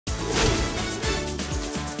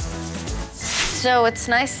So it's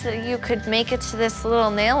nice that you could make it to this little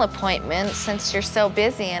nail appointment since you're so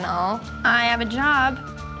busy and all. I have a job.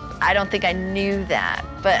 I don't think I knew that,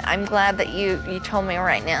 but I'm glad that you told me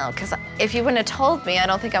right now, because if you wouldn't have told me, I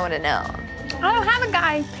don't think I would have known. I don't have a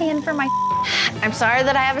guy paying for my I'm sorry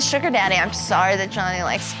that I have a sugar daddy. I'm sorry that Johnny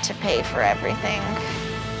likes to pay for everything.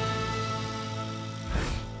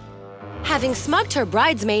 Having smugged her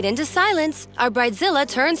bridesmaid into silence, our bridezilla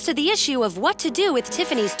turns to the issue of what to do with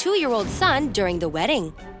Tiffany's 2-year-old son during the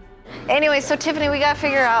wedding. Anyway, so Tiffany, we gotta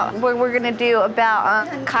figure out what we're gonna do about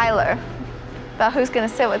Kyler, about who's gonna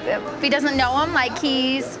sit with him. If he doesn't know him, like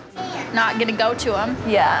he's not gonna go to him.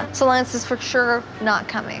 Yeah, so Lance is for sure not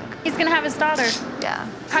coming. He's gonna have his daughter. Yeah.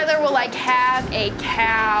 Kyler will like have a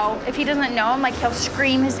cow. If he doesn't know him, like he'll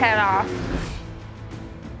scream his head off.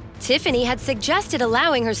 Tiffany had suggested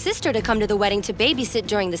allowing her sister to come to the wedding to babysit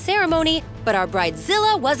during the ceremony, but our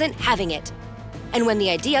bridezilla wasn't having it. And when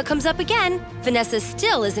the idea comes up again, Vanessa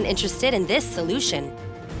still isn't interested in this solution.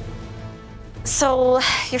 So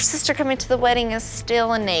your sister coming to the wedding is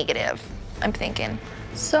still a negative, I'm thinking.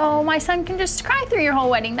 So my son can just cry through your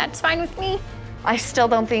whole wedding. That's fine with me. I still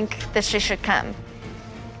don't think that she should come,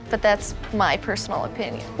 but that's my personal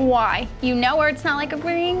opinion. Why? You know her. It's not like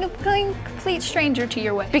bringing a complete stranger to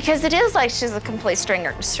your wedding. Because it is like she's a complete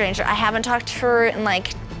stranger. I haven't talked to her in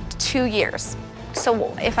like 2 years.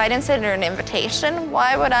 So if I didn't send her an invitation,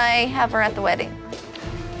 why would I have her at the wedding?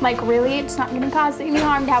 Like really, it's not gonna cause any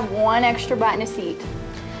harm to have one extra butt in a seat.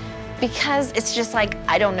 Because it's just like,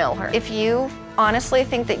 I don't know her. If you honestly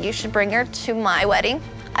think that you should bring her to my wedding,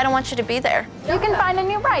 I don't want you to be there. You can find a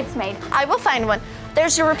new bridesmaid. I will find one.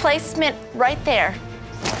 There's your replacement right there.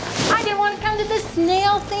 I didn't want to come to this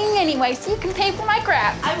nail thing anyway, so you can pay for my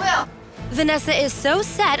crap. I will. Vanessa is so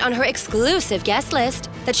set on her exclusive guest list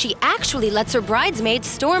that she actually lets her bridesmaids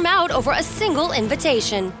storm out over a single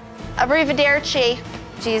invitation. Arrivederci.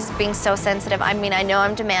 She's being so sensitive. I mean, I know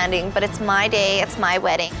I'm demanding, but it's my day, it's my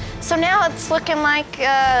wedding. So now it's looking like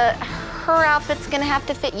her outfit's gonna have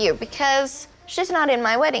to fit you because she's not in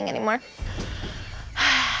my wedding anymore.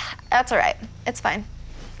 That's all right, it's fine.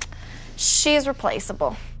 She's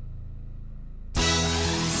replaceable.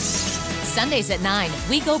 Sundays at 9,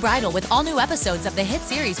 we go bridal with all new episodes of the hit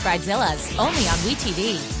series Bridezillas, only on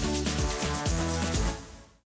WeTV.